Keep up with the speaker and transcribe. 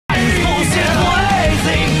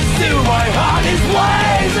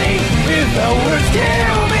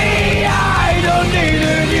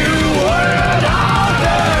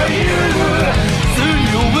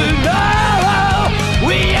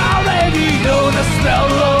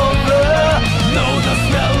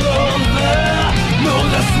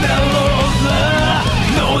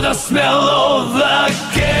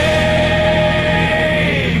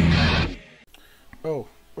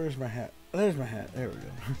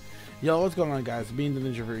Yo, what's going on, guys? Being the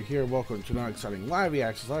Ninja Reviewer here. Welcome to another exciting live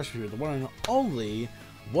reaction slash review, the one and only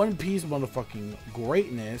One Piece motherfucking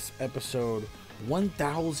greatness, episode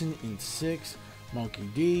 1006. Monkey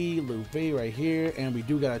D, Luffy right here, and we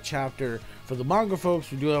do got a chapter for the manga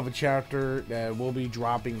folks. We do have a chapter that will be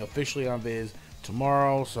dropping officially on Viz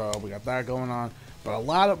tomorrow, so we got that going on. But a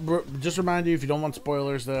lot of, just remind you, if you don't want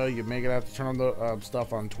spoilers though, you may have to turn on the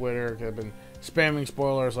stuff on Twitter. I've been spamming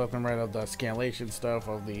spoilers left and right of the scanlation stuff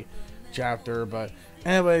of the chapter. But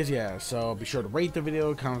anyways, yeah, so be sure to rate the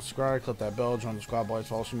video, comment, subscribe, click that bell, join the squad boys,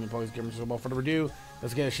 follow me, please give me some more further ado.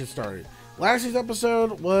 Let's get this shit started. Last week's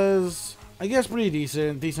episode was, I guess, pretty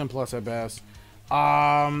decent plus at best.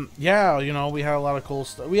 Yeah, you know, we had a lot of cool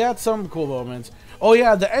stuff. We had some cool moments. Oh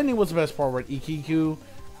yeah, the ending was the best part where Ikiku,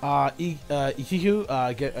 I think you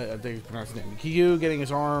pronounce his name, Ikiku getting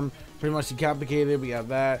his arm pretty much decapitated. We got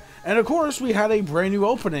that, and of course we had a brand new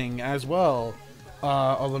opening as well.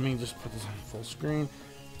 Oh, let me just put this on full screen.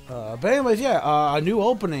 But anyways, yeah, a new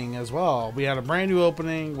opening as well. We had a brand new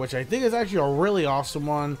opening, which I think is actually a really awesome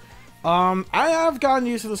one. I have gotten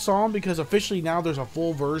used to the song because officially now there's a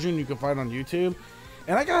full version you can find on YouTube,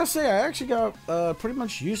 and I gotta say I actually got pretty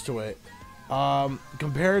much used to it.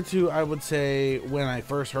 Compared to, I would say, when I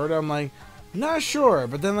first heard it, I'm like, not sure,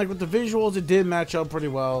 but then like with the visuals it did match up pretty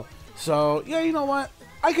well. So yeah, you know what,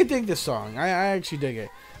 I could dig this song. I actually dig it.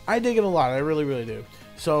 I dig it a lot. I really do.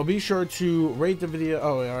 So be sure to rate the video.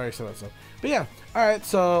 Oh, I already said that stuff. But yeah, alright,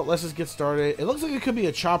 so let's just get started. It looks like it could be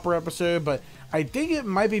a chopper episode, but I think it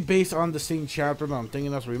might be based on the same chapter that I'm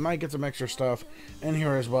thinking of, so we might get some extra stuff in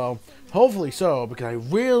here as well. Hopefully so, because I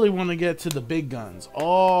really want to get to the big guns.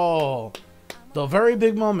 Oh, the very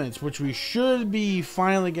big moments, which we should be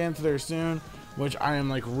finally getting to there soon, which I am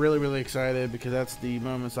like really excited, because that's the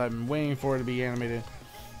moments I've been waiting for to be animated.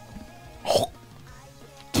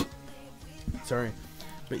 Sorry.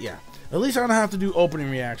 But yeah, at least I don't have to do opening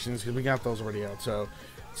reactions because we got those already out, so it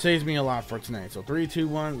saves me a lot for tonight. So 3, 2,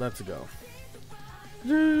 1, let's go.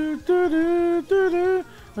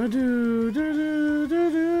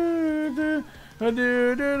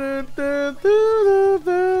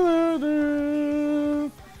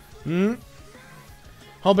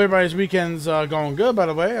 Hope everybody's weekend's going good, by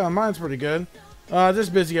the way. Mine's pretty good.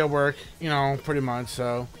 Just busy at work, you know, pretty much,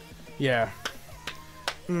 so yeah.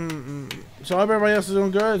 So everybody else is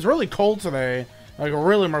doing good. It's really cold today, like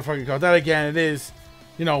really motherfucking cold. That again, it is,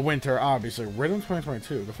 you know, winter, obviously. Rhythm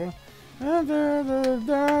 2022, the fuck?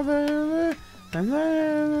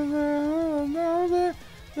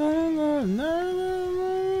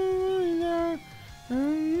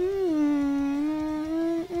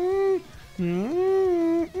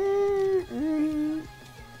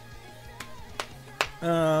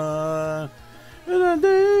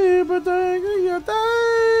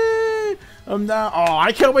 Oh,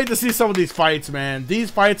 I can't wait to see some of these fights, man. These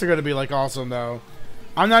fights are gonna be like awesome, though.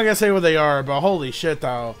 I'm not gonna say what they are, but holy shit,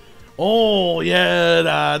 though. Oh yeah,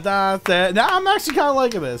 now I'm actually kind of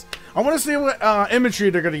liking this. I want to see what imagery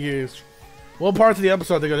they're gonna use. What parts of the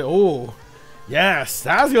episode they're gonna? Oh, yes,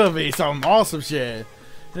 that's gonna be some awesome shit.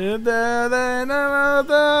 Oh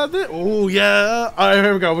yeah. All right,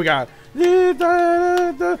 here we go. We got.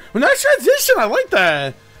 Nice transition. I like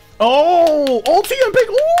that. Oh, ulti and big.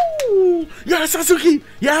 Ooh, yes, Sasuke.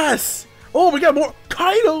 Yes. Oh, we got more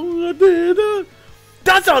Kaido.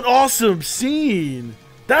 That's an awesome scene.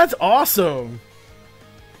 That's awesome.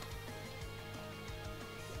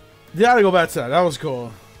 You gotta go back to that. That was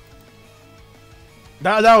cool.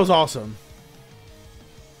 That was awesome.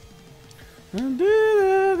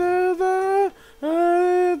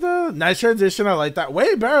 Nice transition. I like that.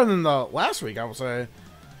 Way better than the last week, I would say.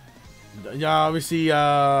 Yeah, obviously,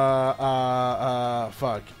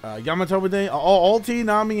 Yamato with the ulti,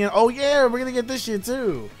 Nami, and oh yeah, we're gonna get this shit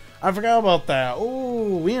too. I forgot about that.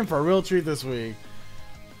 Ooh, we in for a real treat this week.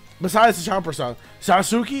 Besides the chopper song,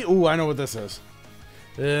 Sasuke. Ooh, I know what this is.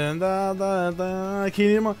 And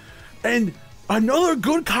and another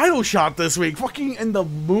good Kaido shot this week. Fucking in the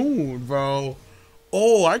moon, bro.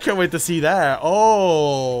 Oh, I can't wait to see that.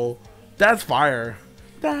 Oh, that's fire.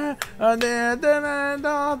 Oh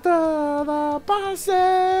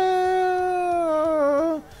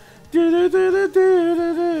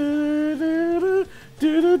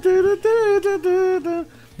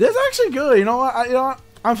this is actually good. You know what?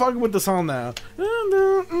 I'm fucking with the song now. You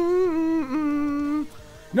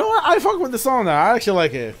know what? I fuck with the song now. I actually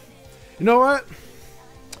like it. You know what?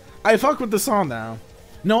 I fuck with the song now.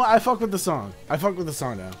 No, I fuck with the song. I fuck with the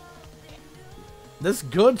song now. This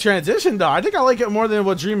good transition, though. I think I like it more than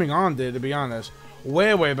what Dreaming On did, to be honest.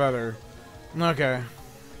 Way better. Okay.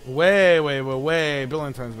 Way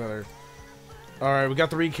billion times better. Alright, we got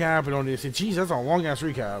the recap. We don't need to see. Jeez, that's a long ass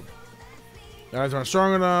recap. Guys aren't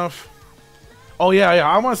strong enough. Oh yeah,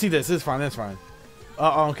 I want to see this. It's fine. That's fine.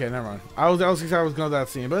 Okay, never mind. I was excited I was going to that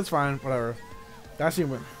scene, but it's fine. Whatever. That scene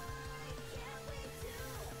went.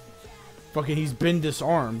 Fucking, he's been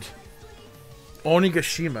disarmed.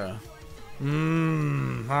 Onigashima.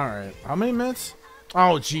 Alright. How many minutes?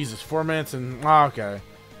 Oh, Jesus. 4 minutes and... Oh, okay.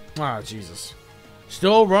 Ah, Jesus.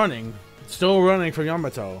 Still running. Still running for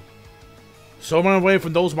Yamato. Still running away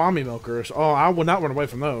from those mommy milkers. Oh, I will not run away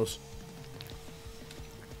from those.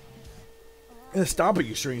 Stop it,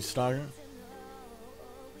 you strange stalker.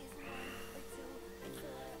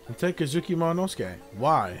 And take Kazuki Monosuke.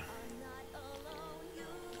 Why?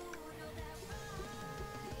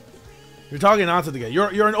 You're talking not to the guy.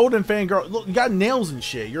 You're an Odin fan girl. Look, you got nails and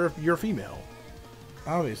shit. You're female.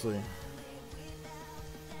 Obviously.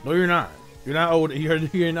 No, you're not. You're not Odin.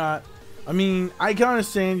 You're not. I mean, I can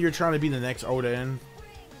understand you're trying to be the next Odin.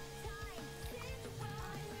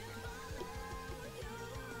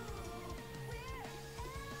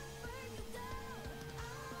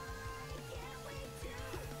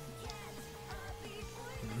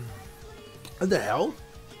 What the hell?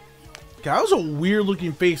 God, that was a weird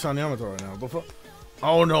looking face on Yamato right now. The fuck?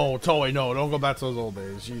 Oh no, Toei, no, don't go back to those old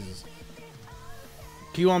days. Jesus.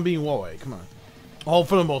 Keep on being Woei, come on. Oh,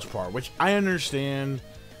 for the most part, which I understand.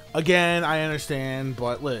 Again, I understand,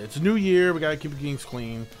 but look, it's a new year. We gotta keep things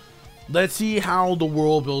clean. Let's see how the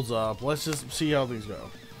world builds up. Let's just see how things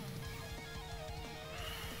go.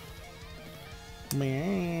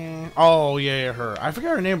 Man. Oh yeah, her. I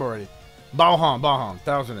forgot her name already. Baohan.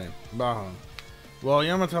 That was her name. Baohan. Well,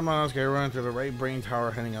 Yamato Monosuke ran to the right brain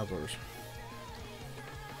tower heading outdoors.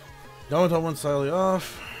 Yamato went slightly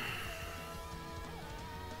off.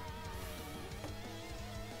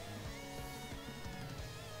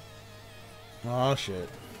 Oh shit.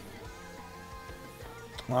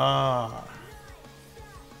 Ah.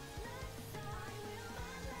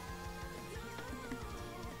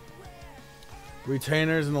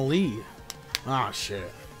 Retainers in the lead. Ah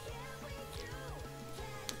shit.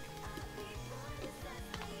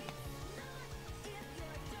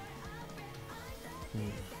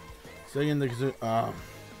 Second, they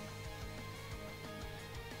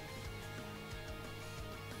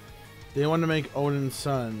want to make Odin's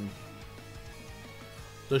son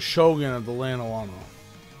the Shogun of the land of Wano.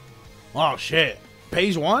 Oh shit!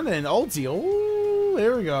 Page 1 and ulti. Oh,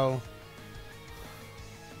 there we go.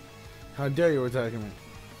 How dare you attack me?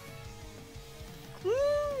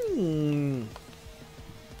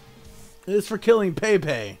 It's for killing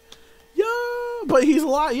Pepe. Yeah, but he's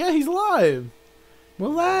alive. Yeah, he's alive.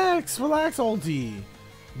 Relax, ulti.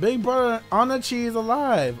 Big brother Onichi is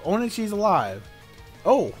alive. Onichi's alive.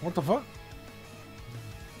 Oh, what the fuck?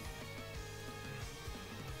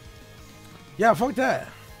 Yeah, fuck that.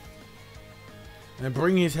 And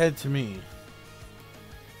bring his head to me.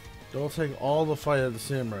 They'll take all the fight of the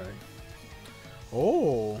samurai.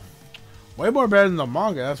 Oh, way more better than the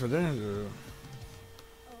manga. That's for damn.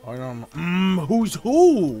 I don't know. Who's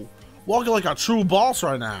who? Walking like a true boss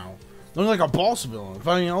right now. Looking like a boss villain.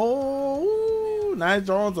 Fighting, oh, nice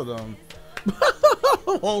drawing to them.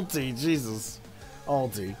 Ulti, Jesus.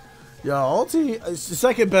 Ulti. Yo, Ulti is the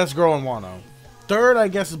second best girl in Wano. Third, I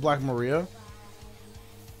guess, is Black Maria.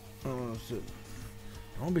 Oh, shit.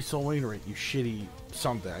 Don't be so ignorant, you shitty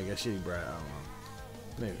something. I guess shitty brat. I don't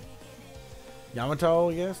know. Maybe. Yamato,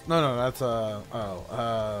 I guess? No, that's,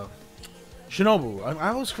 Shinobu. I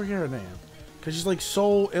always forget her name. Because she's, like,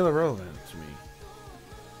 so irrelevant to me.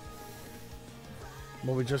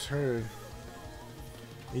 What we just heard.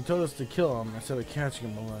 He told us to kill him instead of catching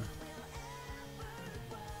him alive.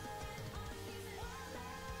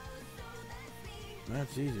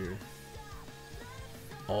 That's easier.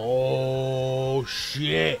 Oh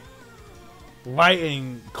shit!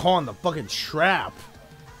 Lightning calling the fucking trap.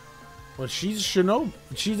 But she's Shinobu.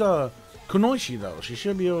 She's a Kunoichi though. She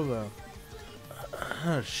should be able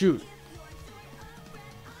to shoot.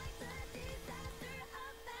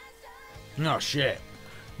 Oh shit.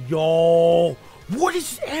 Yo, what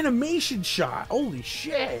is this animation shot? Holy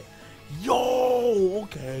shit. Yo,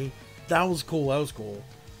 okay. That was cool.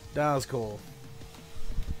 That was cool.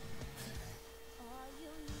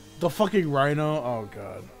 The fucking rhino. Oh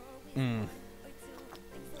god.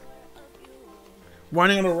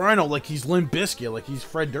 Running on a rhino like he's Limp Bizkit, like he's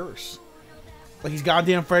Fred Durst. Like he's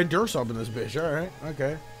goddamn Fred Durst up in this bitch. Alright,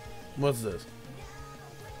 okay. What's this?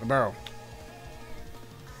 A barrel.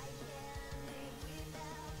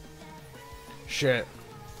 Shit.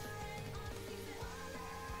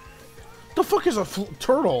 The fuck is a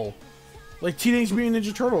turtle? Like Teenage Mutant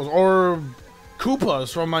Ninja Turtles or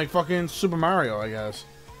Koopas from like fucking Super Mario, I guess.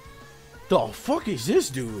 The fuck is this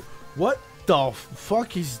dude? What the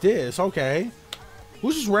fuck is this? Okay.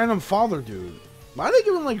 Who's this random father dude? Why are they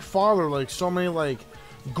giving like father like so many like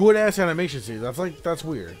good ass animation scenes? That's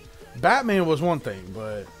weird. Batman was one thing,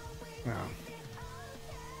 but yeah.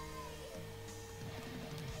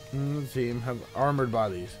 The team have armored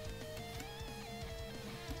bodies.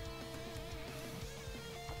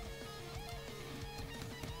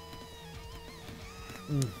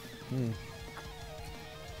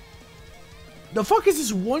 The fuck is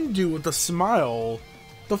this one dude with the smile?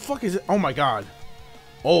 The fuck is it? Oh my god.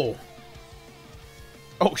 Oh.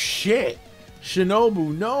 Oh shit.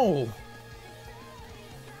 Shinobu, no.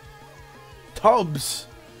 Tubs.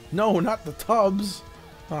 No, not the tubs.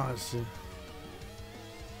 Oh, let's see.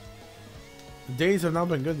 The days have not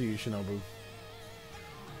been good to you, Shinobu.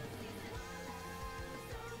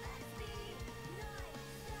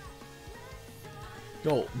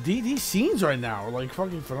 Yo, these scenes right now are like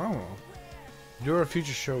fucking phenomenal. You're a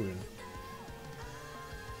future shogun.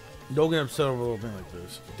 Don't get upset over a little thing like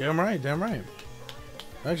this. Damn right, damn right.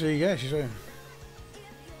 Actually, yeah, she's right.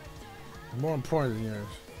 More important than yours.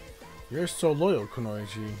 You're so loyal,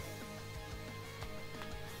 Kunoichi.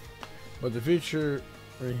 But the future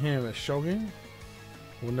for him as shogun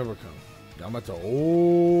will never come. Yamato.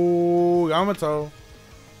 Oh, Yamato.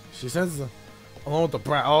 She sends them along with the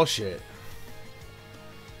brat. Oh, shit.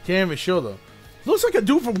 Can't even show them. Looks like a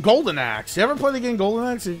dude from Golden Axe. You ever play the game Golden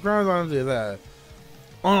Axe? He grounds on to that.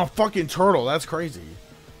 On a fucking turtle. That's crazy.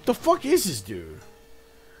 The fuck is this dude?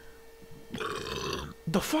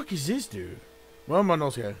 The fuck is this dude? Well, my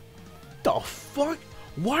nose guy. The fuck?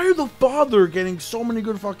 Why are the father getting so many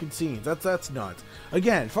good fucking scenes? That's nuts.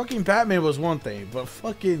 Again, fucking Batman was one thing, but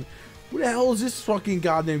fucking who the hell is this fucking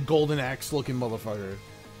goddamn Golden Axe looking motherfucker?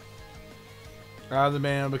 The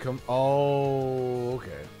man become. Oh,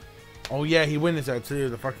 okay. Oh yeah, he witnessed that too.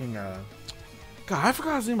 The fucking God, I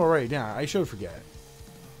forgot his name already. Yeah, I should forget.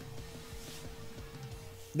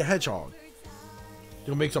 The hedgehog.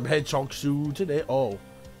 Gonna make some hedgehog soup today. Oh,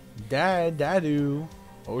 Dadu.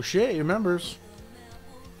 Oh shit, he remembers.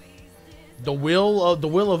 The will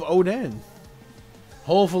of Odin.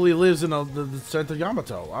 Hopefully lives in the center of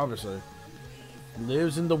Yamato. Obviously,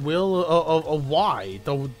 lives in the will of Y.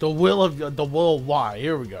 The will of Y.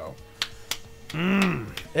 Here we go.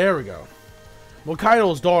 There we go. Well,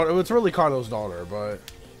 Kaido's daughter. It's really Kaido's daughter, but.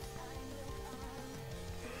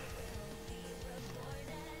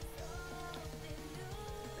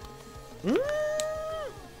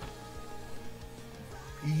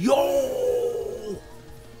 Yo!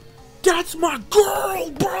 That's my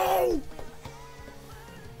girl, bro!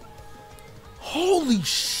 Holy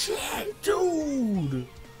shit, dude!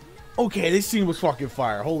 Okay, this scene was fucking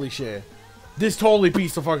fire. Holy shit. This totally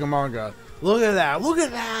pieced the fucking manga. Look at that. Look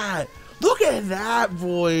at that. Look at that,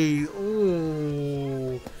 boy.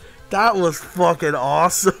 Ooh. That was fucking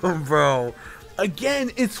awesome, bro.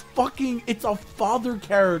 Again, it's a father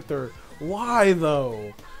character. Why,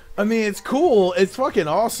 though? I mean, it's cool. It's fucking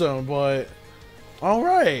awesome, but...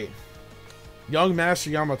 Alright. Young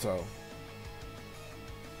Master Yamato.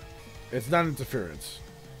 It's not interference.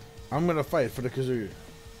 I'm gonna fight for the Kazoo.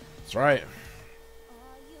 That's right.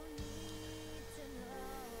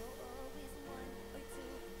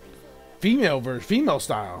 Female version, female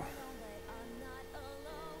style.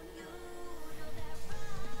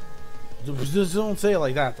 Just don't say it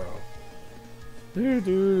like that, though.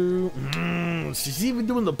 She's even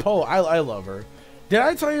doing the pole. I love her. Did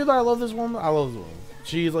I tell you that I love this woman? I love this woman.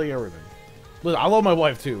 She's like everything. Listen, I love my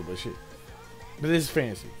wife too, but this is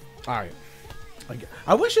fancy. Alright.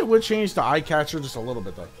 I wish it would change the eye catcher just a little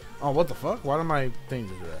bit though. Oh, what the fuck? Why do my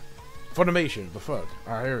things do that? Funimation, the fuck.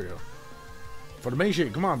 Alright, here we go.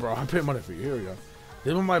 Funimation, come on, bro. I pay money for you. Here we go.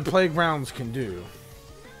 This is what my playgrounds can do.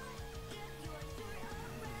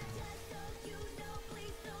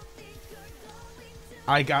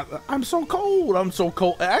 I'm so cold. I'm so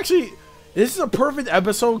cold. Actually, this is a perfect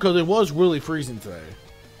episode because it was really freezing today.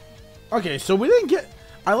 Okay, so we didn't get...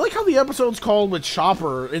 I like how the episode's called with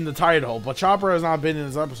Chopper in the title, but Chopper has not been in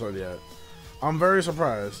this episode yet. I'm very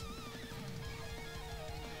surprised.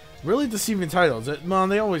 Really deceiving titles. Man,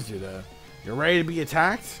 they always do that. You're ready to be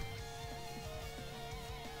attacked?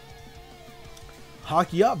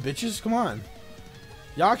 Hockey up, bitches. Come on.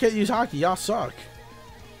 Y'all can't use hockey. Y'all suck.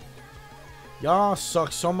 Y'all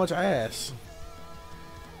suck so much ass.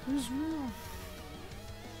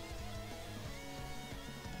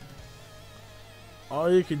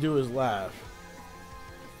 All you can do is laugh.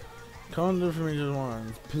 Come to for me just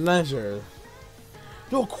once. Pleasure.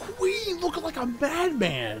 Yo, Queen looking like a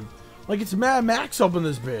madman. Like it's Mad Max up in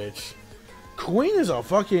this bitch. Queen is a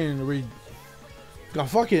fucking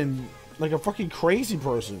like a fucking crazy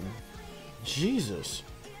person. Jesus.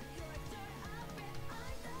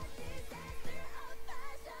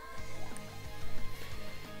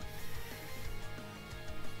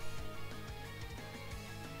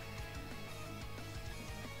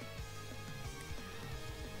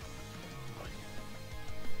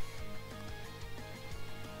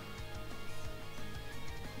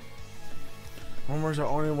 Homer's the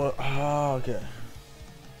only one. Oh, okay.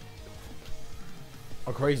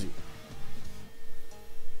 Oh, crazy.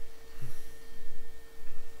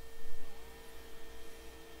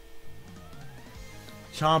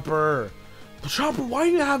 Chomper. Chomper, why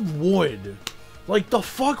do you have wood? Like, the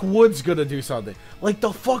fuck wood's gonna do something. Like,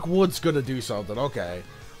 the fuck wood's gonna do something. Okay.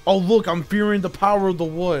 Oh, look, I'm fearing the power of the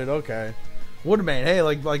wood. Okay. Woodman. Hey,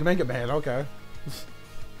 like Mega Man. Okay.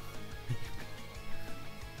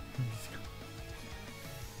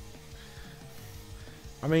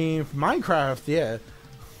 I mean, Minecraft, yeah.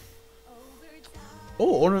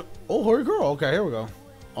 Oh, horny girl. Okay, here we go.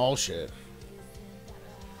 Oh, shit.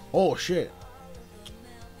 Oh, shit.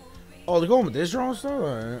 Oh, they're going with this drone stuff?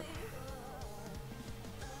 Alright.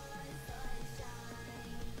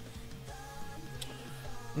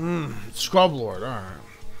 Scrub Lord, alright.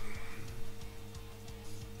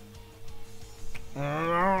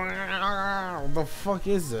 What the fuck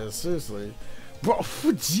is this? Seriously. Bro,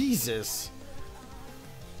 Jesus.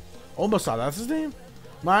 Almost thought that's his name?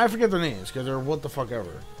 No, I forget their names because they're what the fuck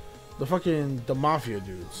ever. The mafia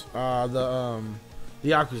dudes. The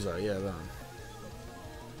Yakuza, yeah, them.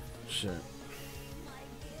 Shit.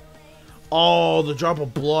 Oh, the drop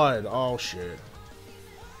of blood. Oh shit.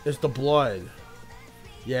 It's the blood.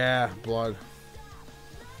 Yeah, blood.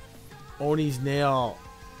 Oni's nail.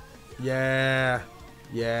 Yeah.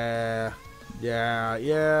 Yeah. Yeah.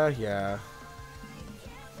 Yeah. Yeah.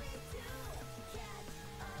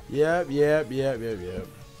 Yep.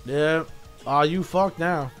 Yep. Oh, you fucked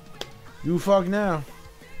now. You fucked now.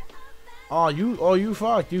 Oh, you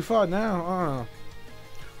fucked. You fucked now.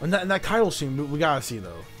 And that Kaido scene, we gotta see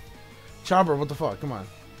though. Chopper, what the fuck? Come on.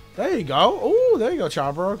 There you go. Oh, there you go,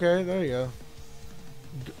 Chopper. Okay, there you go.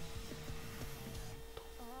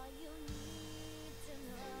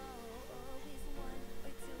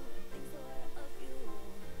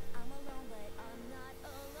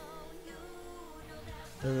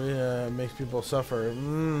 Yeah, it makes people suffer.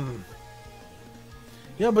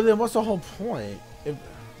 Yeah, but then what's the whole point?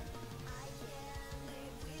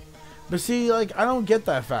 But see, like, I don't get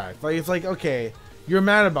that fact. Like, it's like, okay, you're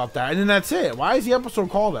mad about that, and then that's it. Why is the episode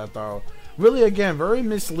called that, though? Really, again, very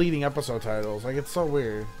misleading episode titles. Like, it's so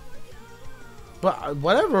weird. But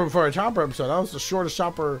whatever for a Chopper episode. That was the shortest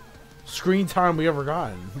Chopper screen time we ever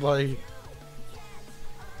gotten. Like,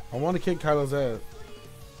 I want to kick Kaido's ass.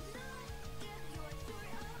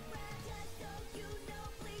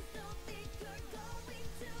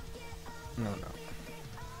 No.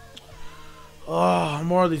 Oh,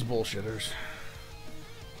 more of these bullshitters.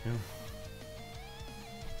 Yeah.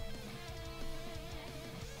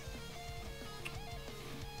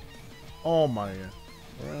 Oh my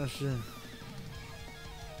god.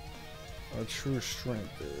 Our true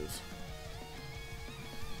strength is.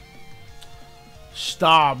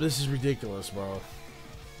 Stop. This is ridiculous, bro.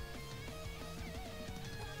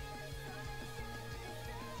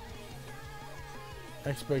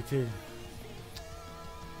 Expected.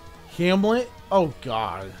 Hamlet? Oh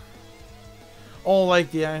god. Oh, like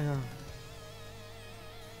the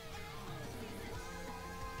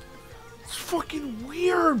it's fucking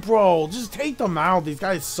weird, bro. Just take them out. These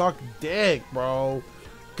guys suck dick, bro.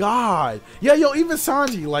 God. Yeah, yo, even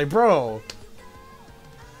Sanji, like, bro.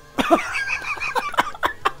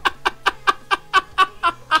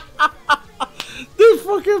 They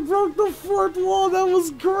fucking broke the fourth wall. That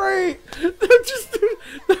was great. They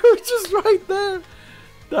were just right there.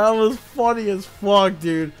 That was funny as fuck,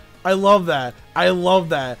 dude. I love that. I love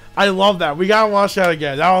that. I love that. We gotta watch that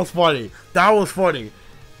again. That was funny. That was funny.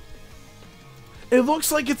 It looks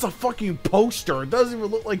like it's a fucking poster. It doesn't even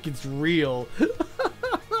look like it's real.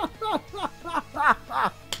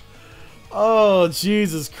 Oh,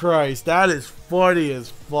 Jesus Christ. That is funny as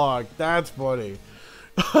fuck. That's funny.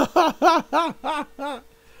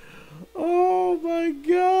 Oh my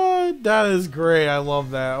god. That is great. I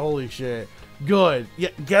love that. Holy shit. Good. Yeah,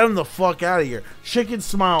 get him the fuck out of here. Chicken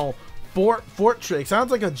Smile Fort Trick.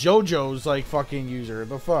 Sounds like a JoJo's like fucking user.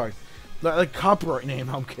 The fuck? Like copyright name.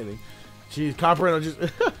 I'm kidding. Jeez, copyright. Just.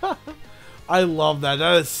 I love that.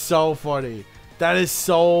 That is so funny. That is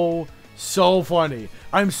so funny.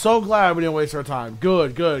 I'm so glad we didn't waste our time.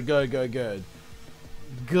 Good.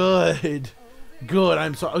 Good.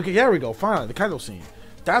 I'm so okay. There we go. Finally, the Kaido scene.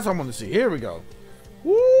 That's what I want to see. Here we go.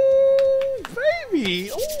 Woo,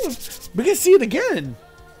 baby. Oh, we can see it again.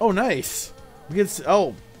 Oh, nice. We get.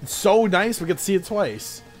 Oh, it's so nice. We get to see it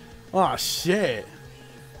twice. Oh shit.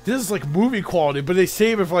 This is like movie quality, but they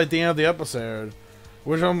save it for like the end of the episode,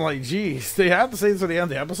 which I'm like, geez, they have to save this for the end of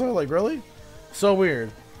the episode. Like, really? So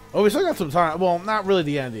weird. Oh, we still got some time. Well, not really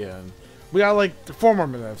the end. We got like 4 more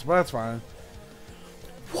minutes, but that's fine.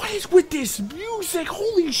 What is with this music?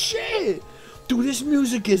 Holy shit! Dude, this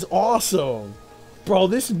music is awesome. Bro,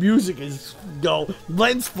 this music is,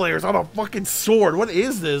 lens flares on a fucking sword. What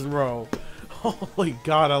is this, bro? Oh my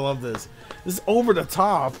god, I love this. This is over the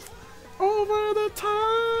top. Over the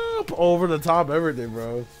top. Over the top everything,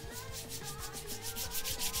 bro.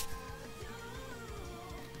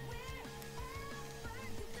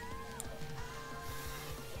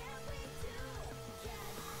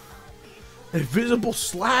 Invisible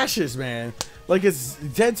slashes, man. Like it's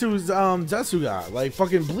Zetsu's Zetsuga, like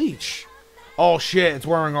fucking Bleach. Oh shit, it's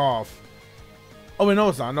wearing off. Oh wait, no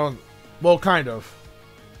it's not. No, well kind of.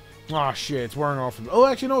 Oh shit, it's wearing off. Oh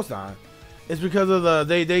actually no it's not. It's because of the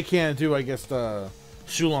they can't do I guess the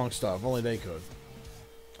Shulong stuff. Only they could.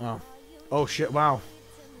 Oh. Oh shit, wow.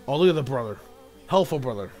 Oh look at the brother. Helpful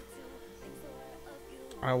brother.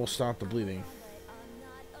 I will stop the bleeding.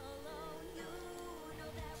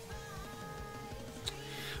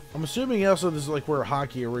 I'm assuming also this is like where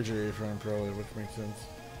hockey originated from, probably, which makes sense.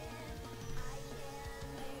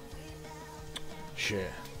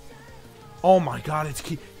 Shit. Oh my god, it's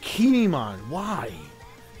Kinemon. Why?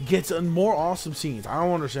 Gets more awesome scenes. I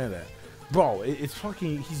don't understand that. Bro, it's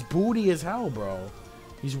fucking... He's booty as hell, bro.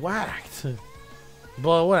 He's whacked.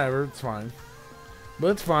 But whatever, it's fine. But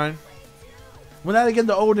it's fine. When that again,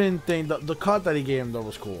 the Odin thing, the cut that he gave him, though,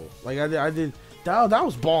 was cool. Like, I did... That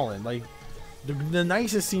was balling. Like... The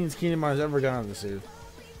nicest scenes Kinemon has ever done on this dude.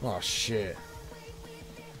 Oh shit.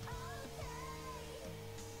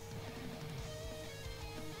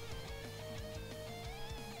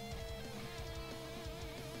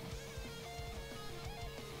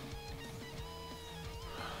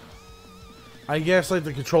 I guess like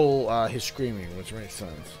to control his screaming, which makes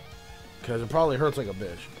sense. Because it probably hurts like a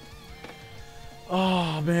bitch.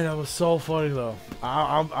 Oh man, that was so funny though.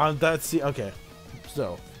 That's okay.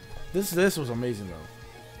 So This was amazing though.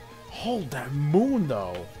 Hold that moon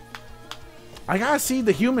though. I gotta see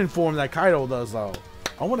the human form that Kaido does though.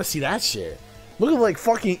 I want to see that shit. Look at like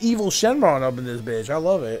fucking evil Shenron up in this bitch. I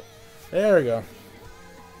love it. There we go.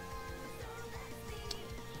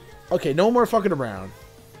 Okay, no more fucking around.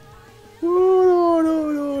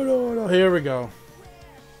 Here we go.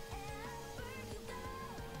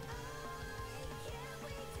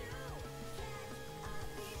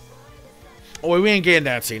 Oh, we ain't getting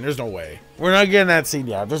that scene. There's no way. We're not getting that scene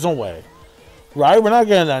yet. There's no way. Right? We're not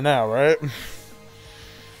getting that now, right?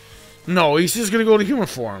 No, he's just gonna go to human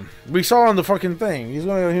form. We saw on the fucking thing. He's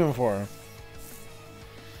gonna go to human form.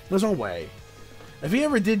 There's no way. If he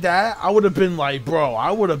ever did that, I would have been like, bro,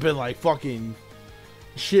 I would have been like fucking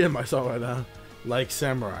shitting myself right now. Like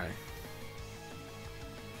Samurai.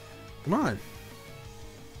 Come on.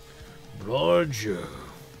 Roger.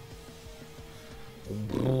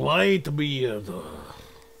 White beard.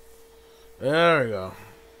 There we go.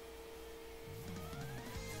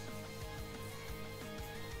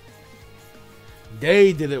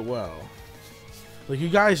 They did it well. Like you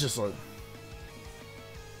guys just like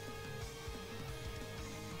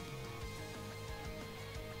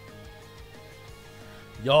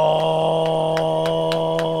yo.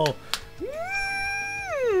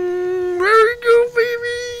 Very good,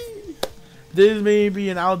 baby. This may be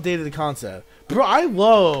an outdated concept. Bro, I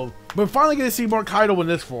love... We're finally going to see more Kaido in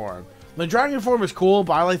this form. The dragon form is cool,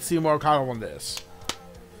 but I like to see more Kaido in this.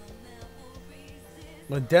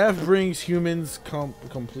 When death brings humans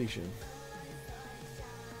completion.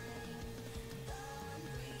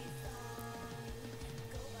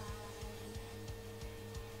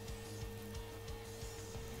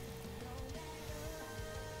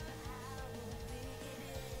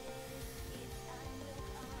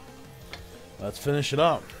 Let's finish it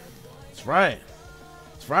up. That's right.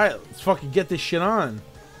 That's right. Let's fucking get this shit on.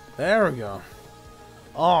 There we go.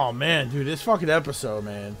 Oh, man, dude. This fucking episode,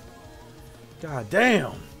 man. God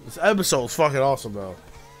damn. This episode's fucking awesome, though.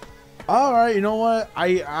 Alright, you know what?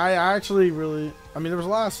 I actually really... I mean, there was a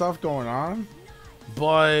lot of stuff going on.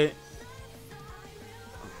 But...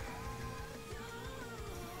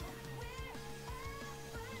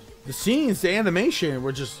 the scenes, the animation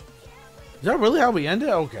were just... Is that really how we ended?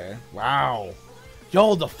 Okay. Wow.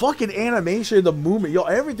 Yo, the fucking animation, the movement, yo,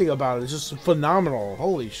 everything about it is just phenomenal.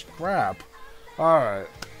 Holy crap. Alright.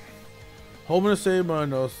 Hoping to save my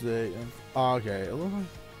no state. Oh, okay.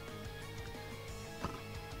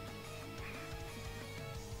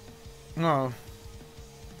 No.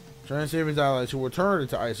 Trying to save his allies who return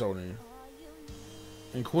to Ice Oni.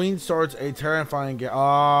 And Queen starts a terrifying game.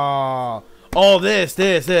 Oh. Oh, this.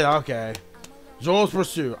 Okay. Zoro's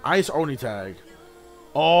Pursuit. Ice Oni tag.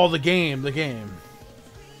 Oh, the game.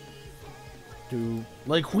 Dude.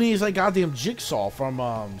 Like, Queen's like goddamn Jigsaw from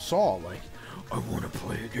Saw. Like, I want to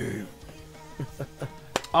play a game.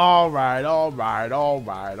 Alright.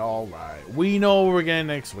 We know what we're getting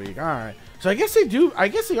next week. Alright. So I guess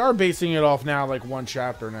they are basing it off now, like one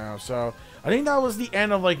chapter now. So I think that was the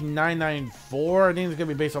end of like 994. I think it's gonna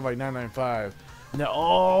be based off like 995. Now,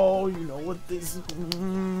 oh, you know what this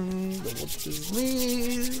means?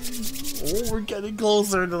 Oh, we're getting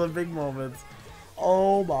closer to the big moments.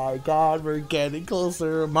 Oh my god, we're getting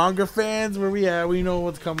closer. Manga fans, where we at? We know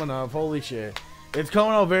what's coming up. Holy shit. It's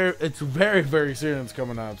coming out very, very soon. It's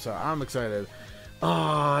coming up, so I'm excited.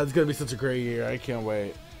 Ah, it's gonna be such a great year. I can't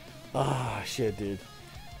wait. Ah, shit, dude.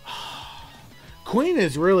 Queen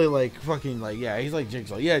is really like fucking like, yeah, he's like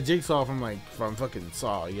Jigsaw. Yeah, Jigsaw from fucking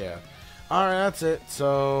Saw, yeah. Alright, that's it.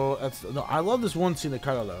 So no, I love this one scene of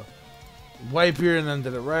Kaido though. White beard and then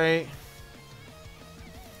did it right.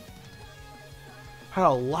 Had a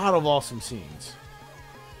lot of awesome scenes.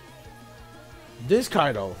 This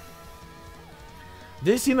Kaido.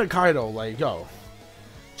 This scene of Kaido, like, yo.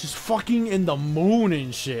 Just fucking in the moon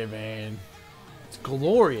and shit, man. It's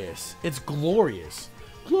glorious. It's glorious.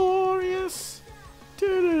 Glorious.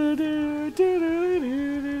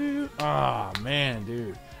 Ah, man,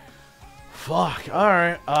 dude. Fuck.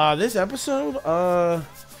 Alright. This episode, I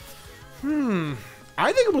think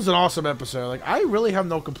it was an awesome episode. Like, I really have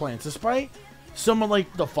no complaints. Despite some of,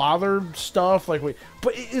 like, the father stuff. Like, wait.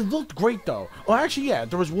 But it looked great, though. Oh, actually, yeah.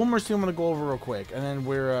 There was one more scene I'm going to go over real quick. And then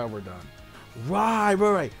we're done.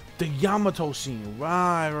 Right. The Yamato scene.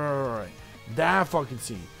 Right. That fucking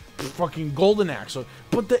scene. Fucking golden axe. So,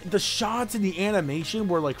 but the shots and the animation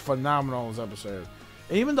were like phenomenal in this episode.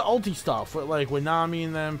 And even the ulti stuff with like with Nami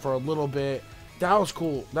and them for a little bit. That was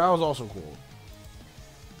cool. That was also cool.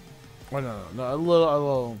 Oh, no. A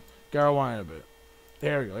little. Gotta rewind a bit.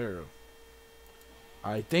 There we go.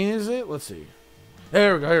 I think is it. Let's see.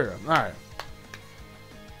 There we go. Alright.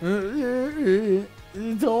 And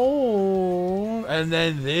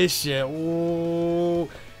then this shit. Ooh.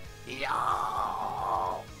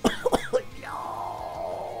 Yo.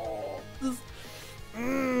 This,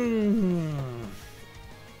 And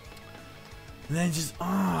then just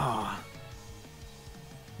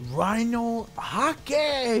Rhino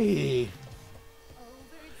hockey.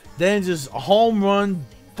 Then just a home run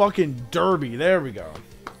fucking derby. There we go.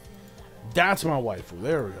 That's my waifu.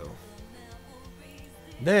 There we go.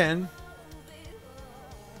 Then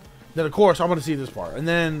of course I'm gonna see this part, and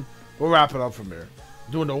then we'll wrap it up from there.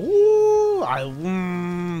 Doing the woo,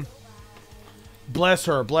 bless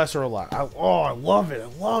her a lot. I love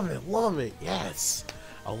it. Yes,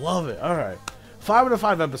 I love it. All right, 5 out of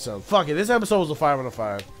 5 episode. Fuck it, this episode was a 5 out of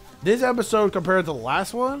 5. This episode compared to the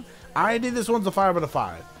last one, I think this one's a 5 out of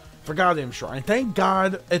 5 for goddamn sure. And thank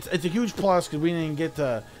God, it's a huge plus because we didn't get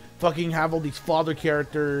to fucking have all these father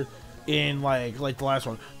characters in like the last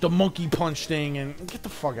one, the monkey punch thing, and get the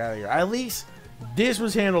fuck out of here. At least this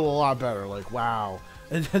was handled a lot better. Like, wow.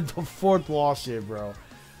 And then the fourth loss shit, bro.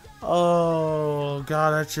 Oh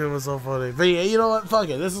god, that shit was so funny. But yeah, you know what? Fuck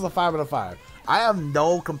it. This is a 5 out of 5. I have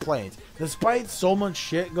no complaints. Despite so much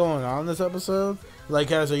shit going on in this episode,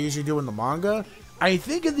 like as I usually do in the manga, I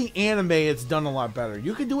think in the anime it's done a lot better.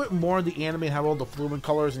 You can do it more in the anime and have all the fluid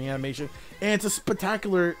colors and the animation, and it's a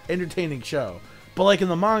spectacular, entertaining show. But like in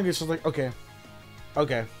the manga, it's just like, okay,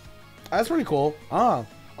 that's pretty cool.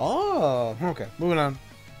 Okay, moving on.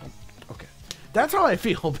 Okay, that's how I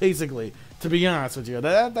feel basically. To be honest with you,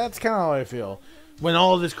 that's kind of how I feel when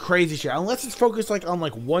all of this crazy shit. Unless it's focused like on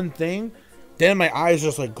like one thing, then my eyes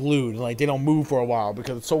just like glued, like they don't move for a while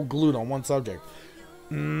because it's so glued on one subject.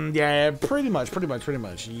 Yeah, pretty much.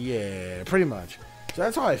 Yeah, pretty much. So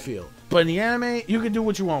that's how I feel. But in the anime, you can do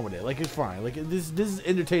what you want with it. Like, it's fine. Like, this is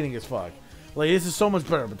entertaining as fuck. Like, this is so much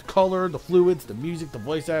better. But the color, the fluids, the music, the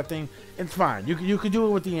voice acting, it's fine. You can do it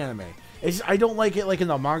with the anime. It's just, I don't like it, like, in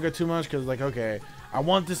the manga too much. Because, like, okay, I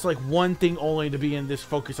want this, like, one thing only to be in this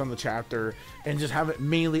focus on the chapter. And just have it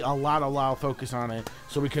mainly a lot of focus on it.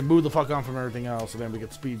 So we can move the fuck on from everything else. And then we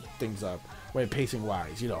can speed things up.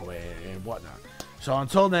 Pacing-wise, you know, and whatnot. So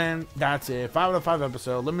until then, that's it. 5 out of 5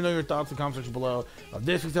 episode. Let me know your thoughts in the comment section below of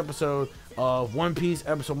this week's episode of One Piece,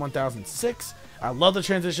 episode 1006. I love the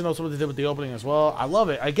transition, also what they did with the opening as well. I love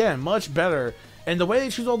it. Again, much better. And the way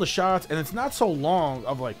they choose all the shots, and it's not so long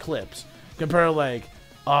of like clips. Compare like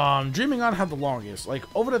Dreaming On had the longest. Like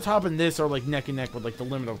Over the Top and this are like neck and neck with like the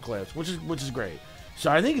limit of clips, which is great.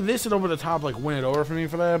 So I think this and Over the Top like win it over for me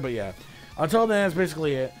for that. But yeah, until then, that's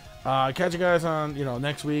basically it. Catch you guys on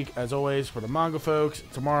next week as always for the manga folks.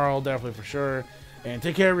 Tomorrow definitely for sure. And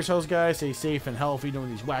take care of yourselves, guys. Stay safe and healthy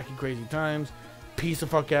during these wacky, crazy times. Peace the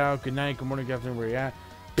fuck out. Good night, good morning, good afternoon, where you at.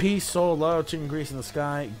 Peace, soul, love, chicken grease in the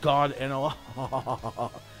sky. God and all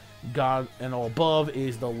God and all above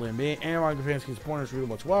is the limit. And manga fans, keep supporting us,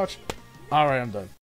 read, watch. Alright, I'm done.